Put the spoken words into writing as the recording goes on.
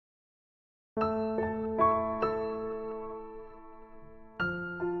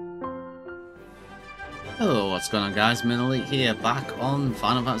What's going on, guys? MaidenElite here, back on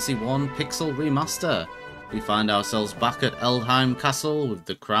Final Fantasy 1 Pixel Remaster. We find ourselves back at Eldheim Castle with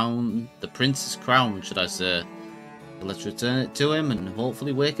the crown, the prince's crown, should I say. So let's return it to him and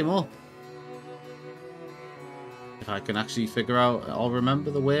hopefully wake him up. If I can actually figure out or remember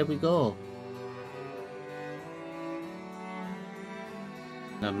the way we go.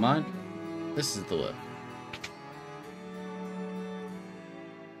 Never mind. This is the way.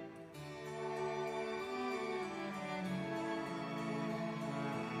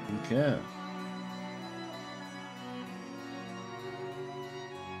 Okay.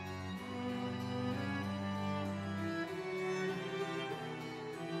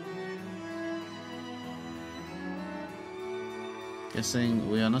 Guessing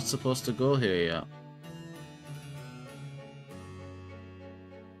we are not supposed to go here yet.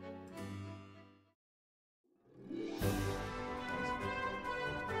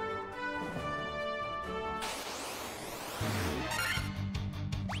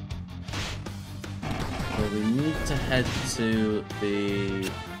 We need to head to the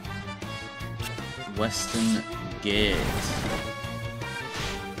Western Gate,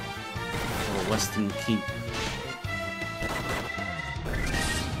 or Western Keep.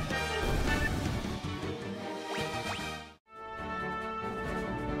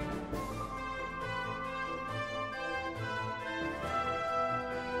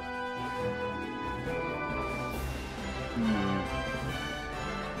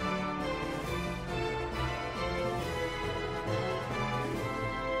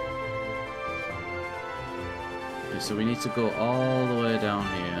 So we need to go all the way down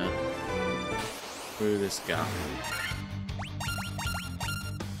here through this gap.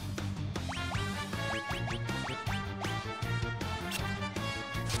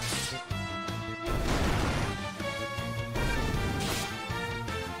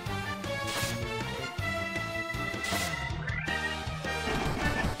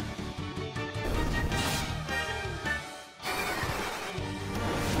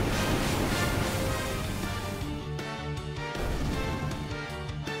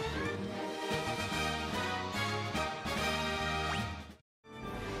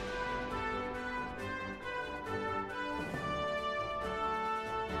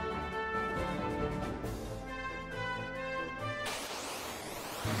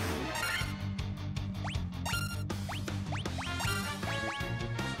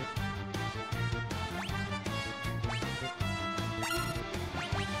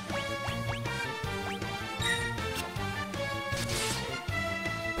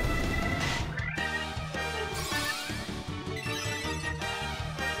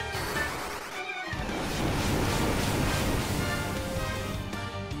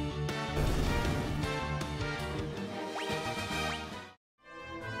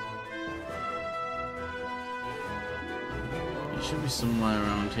 Should be somewhere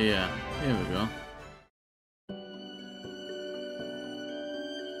around here. Here we go.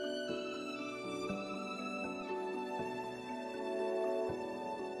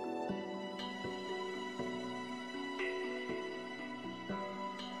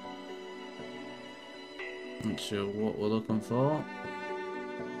 Not sure what we're looking for.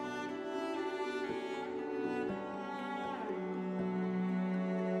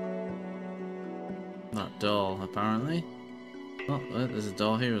 That door, apparently. Oh, there's a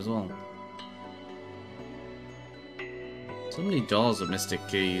door here as well. So many doors with mystic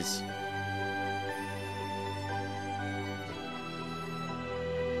keys.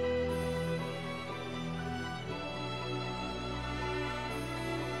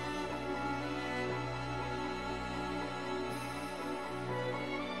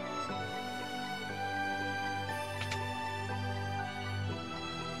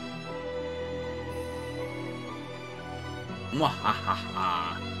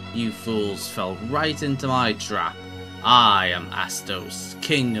 Mwahaha! You fools fell right into my trap. I am Astos,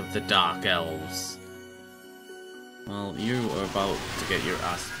 king of the Dark Elves. Well, you are about to get your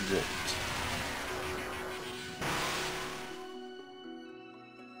ass whooped.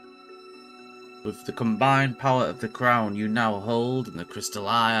 With the combined power of the crown you now hold and the crystal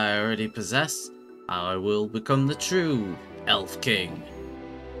eye I already possess, I will become the true Elf King.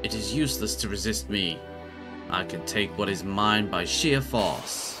 It is useless to resist me. I can take what is mine by sheer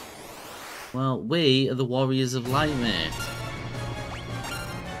force. Well, we are the Warriors of Light, mate.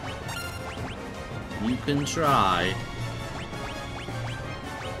 You can try.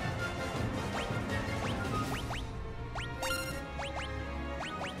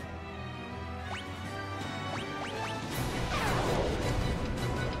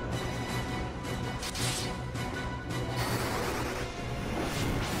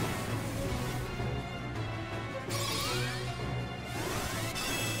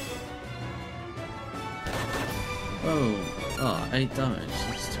 Boom. Oh, 8 damage.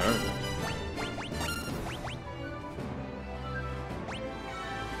 That's terrible.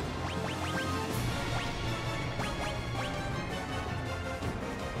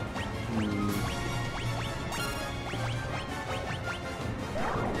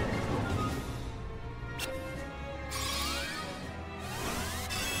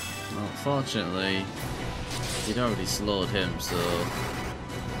 Well, fortunately, he'd already slowed him, so...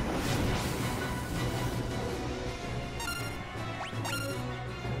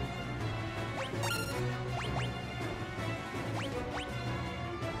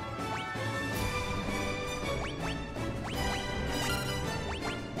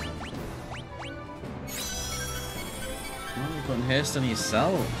 Why are you putting haste on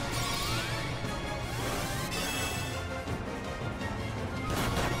yourself?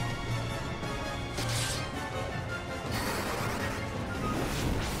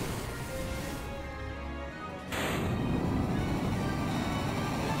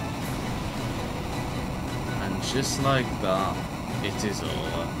 Just like that, it is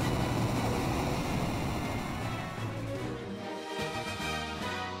over.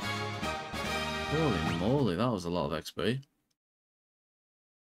 Holy moly, that was a lot of XP.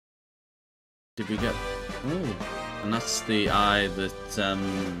 Did we get... Oh, and that's the eye that,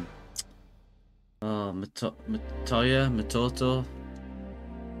 oh, Matoto?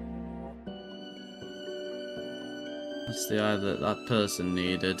 That's the eye that that person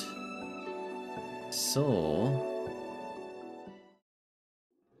needed. So...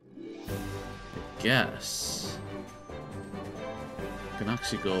 I guess... I can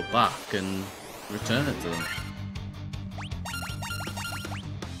actually go back and return it to them.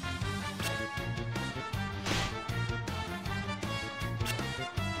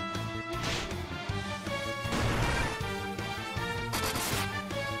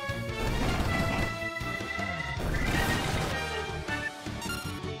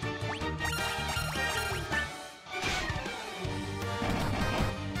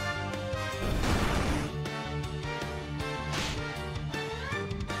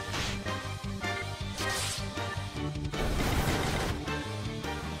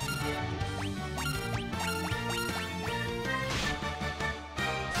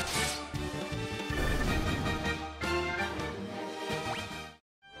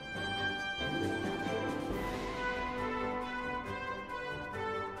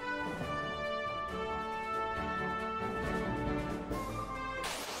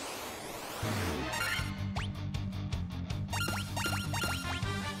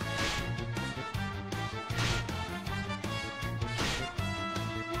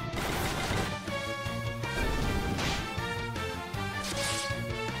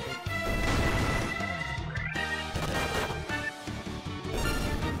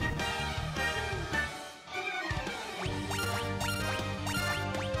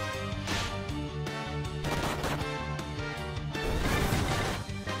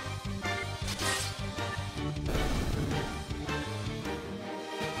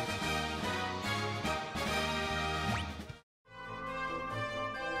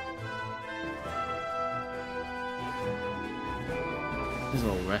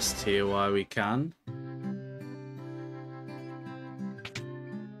 We'll rest here while we can.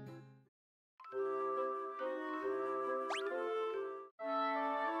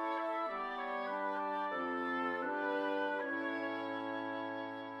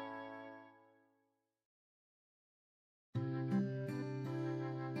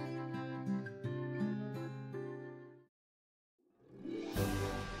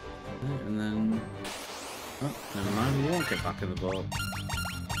 And then... Oh, never mind, we won't get back in the boat.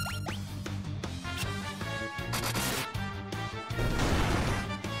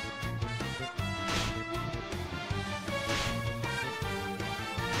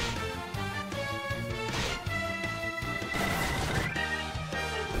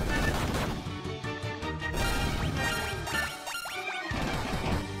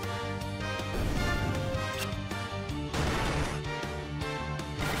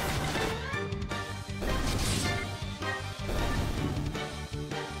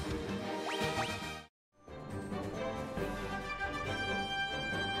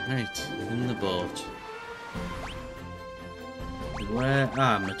 Right, in the boat. Where?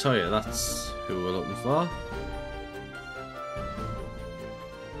 Ah, Matoya, that's who we're looking for.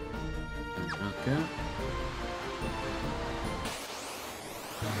 Okay.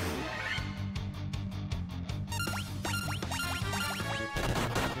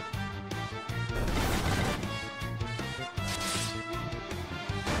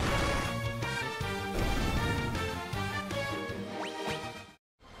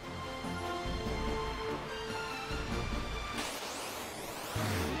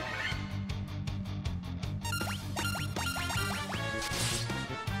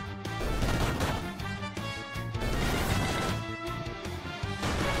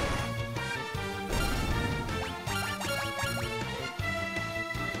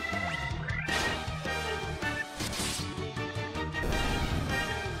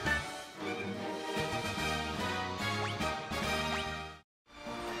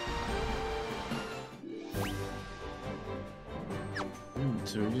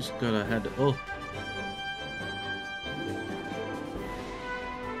 So we just gotta head up.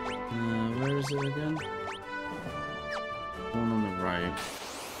 Where is it again? One on the right.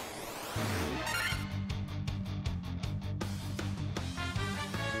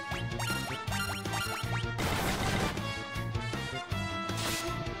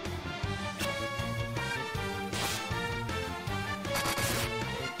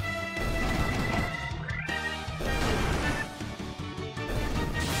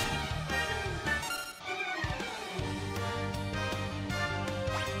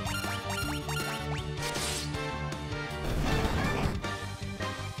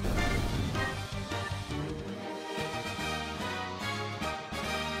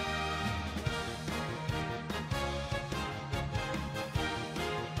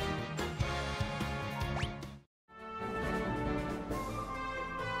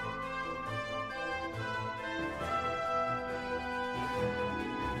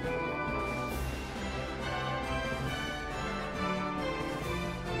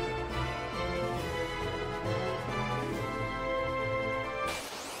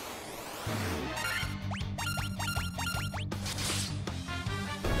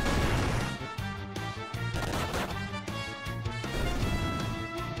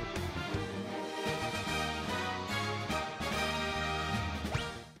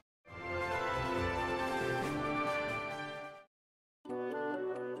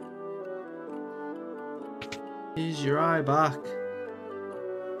 Here's your eye back.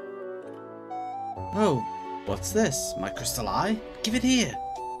 Oh, what's this? My crystal eye? Give it here.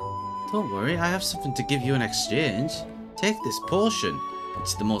 Don't worry, I have something to give you in exchange. Take this potion.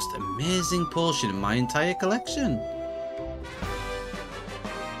 It's the most amazing potion in my entire collection.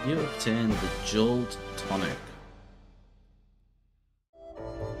 You obtain the Jolt Tonic.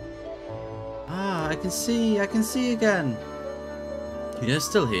 Ah, I can see again. You're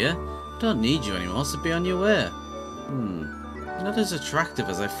still here. Don't need you anymore, so be on your way. Not as attractive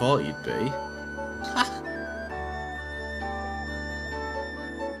as I thought you'd be. Ha!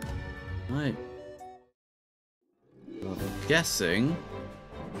 Right. Well, I'm guessing...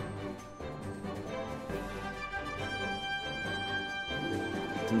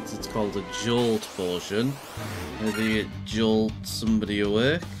 since it's called a Jolt potion, maybe it jolts somebody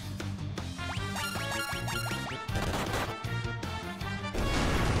awake.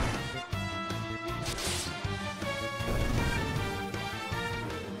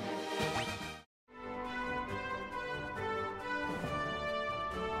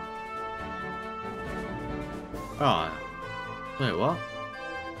 Ah, wait, what?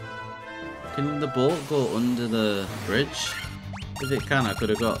 Can the boat go under the bridge? If it can, I could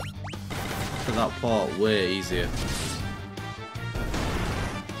have got to that part way easier.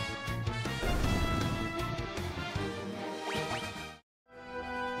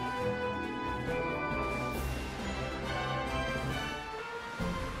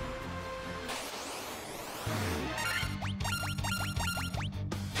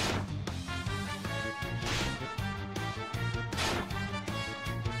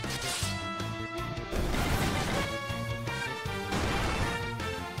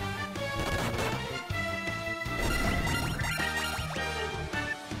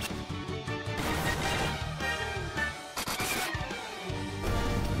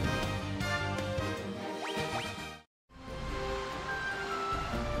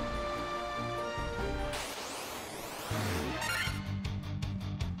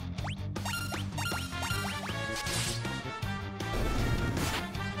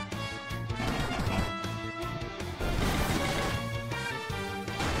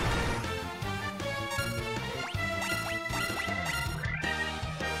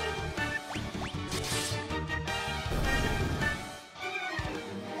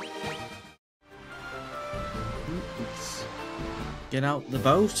 Let's get out the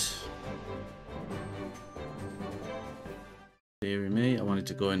boat. Deary me, I wanted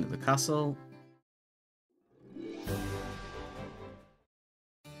to go into the castle.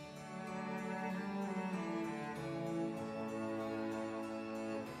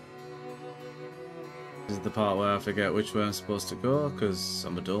 This is the part where I forget which way I'm supposed to go because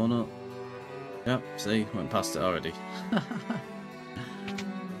I'm a donut. Yep, see, went past it already.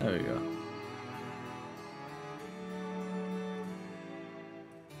 There we go.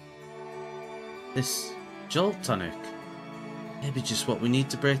 This Jolt tonic. Maybe just what we need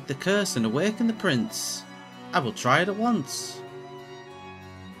to break the curse and awaken the prince. I will try it at once.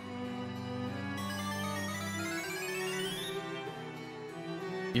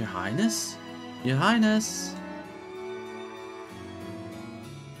 Your Highness? Your Highness!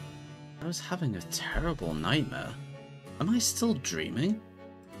 I was having a terrible nightmare. Am I still dreaming?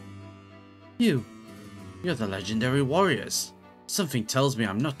 You're the legendary warriors. Something tells me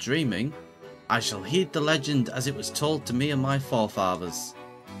I'm not dreaming. I shall heed the legend as it was told to me and my forefathers.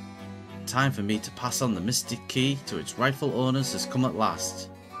 Time for me to pass on the mystic key to its rightful owners has come at last.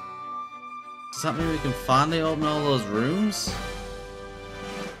 Does that mean we can finally open all those rooms?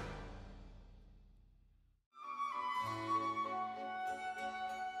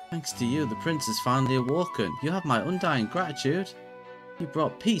 Thanks to you, the prince is finally awoken. You have my undying gratitude. You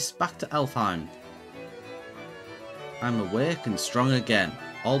brought peace back to Elfheim. I'm awake and strong again,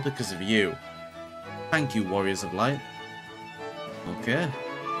 all because of you. Thank you, Warriors of Light. Okay.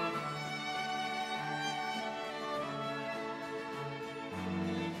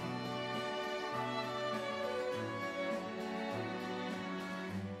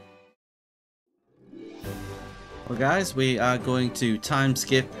 Well guys, we are going to time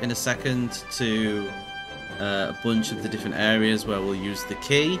skip in a second to a bunch of the different areas where we'll use the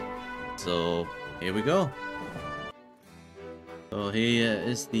key. So here we go. So here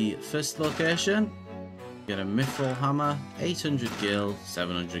is the first location. Get a mithril hammer, 800 gil,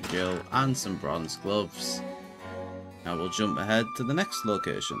 700 gil, and some bronze gloves. Now we'll jump ahead to the next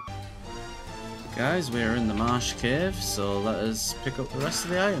location. Guys, we are in the marsh cave, so let us pick up the rest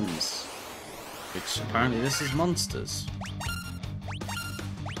of the items. Which apparently this is monsters.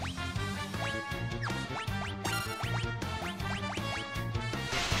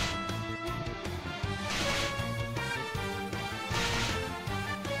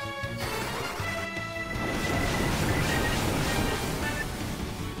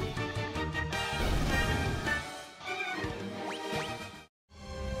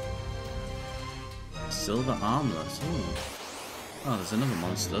 Silver armlet. Ooh. Oh, there's another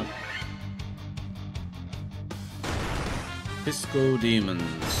monster. Pisco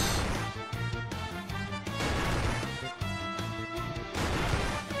demons.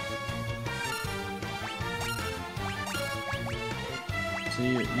 So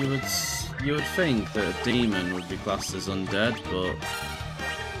you would think that a demon would be classed as undead, but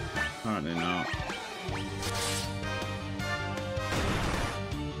apparently not.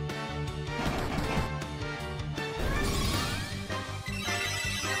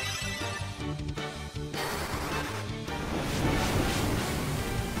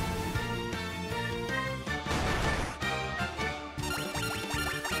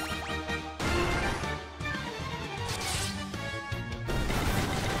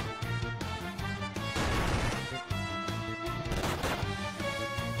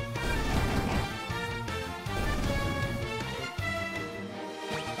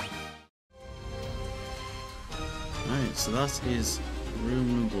 Right, so that is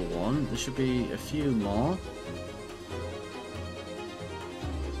room number 1. There should be a few more.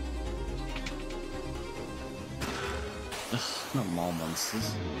 Ugh, not more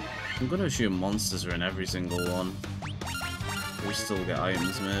monsters. I'm gonna assume monsters are in every single one. We still get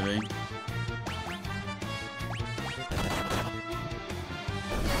items, maybe.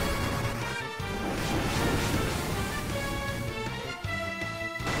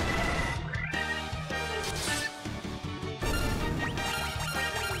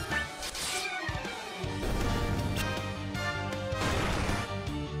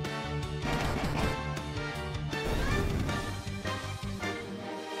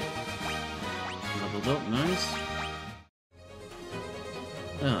 Leveled up, nice.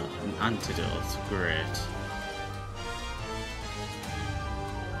 Oh, an antidote, great.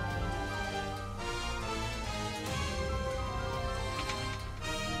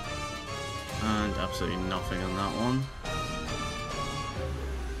 And absolutely nothing on that one.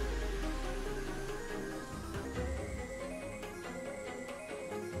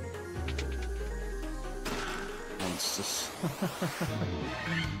 Monsters.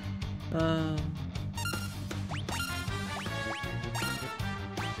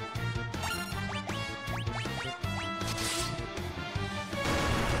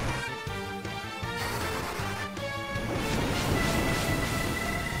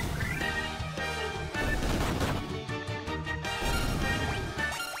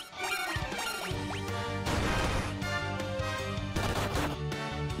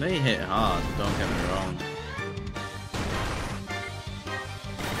 They hit hard, don't get me wrong.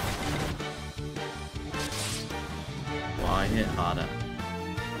 I hit harder.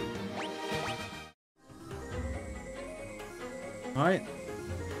 Alright,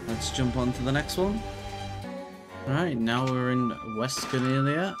 let's jump on to the next one. Alright, now we're in West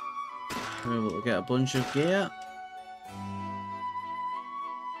Cornelia. We're able to get a bunch of gear.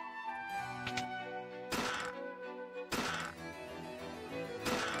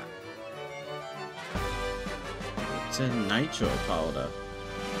 It's a nitro powder.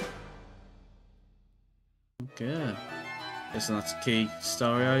 Okay. Guessing that's a key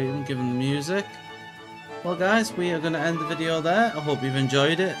story item given the music. Well guys, we are going to end the video there. I hope you've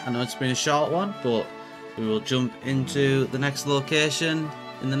enjoyed it. I know it's been a short one, but we will jump into the next location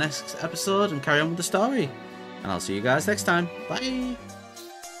in the next episode and carry on with the story. And I'll see you guys next time. Bye!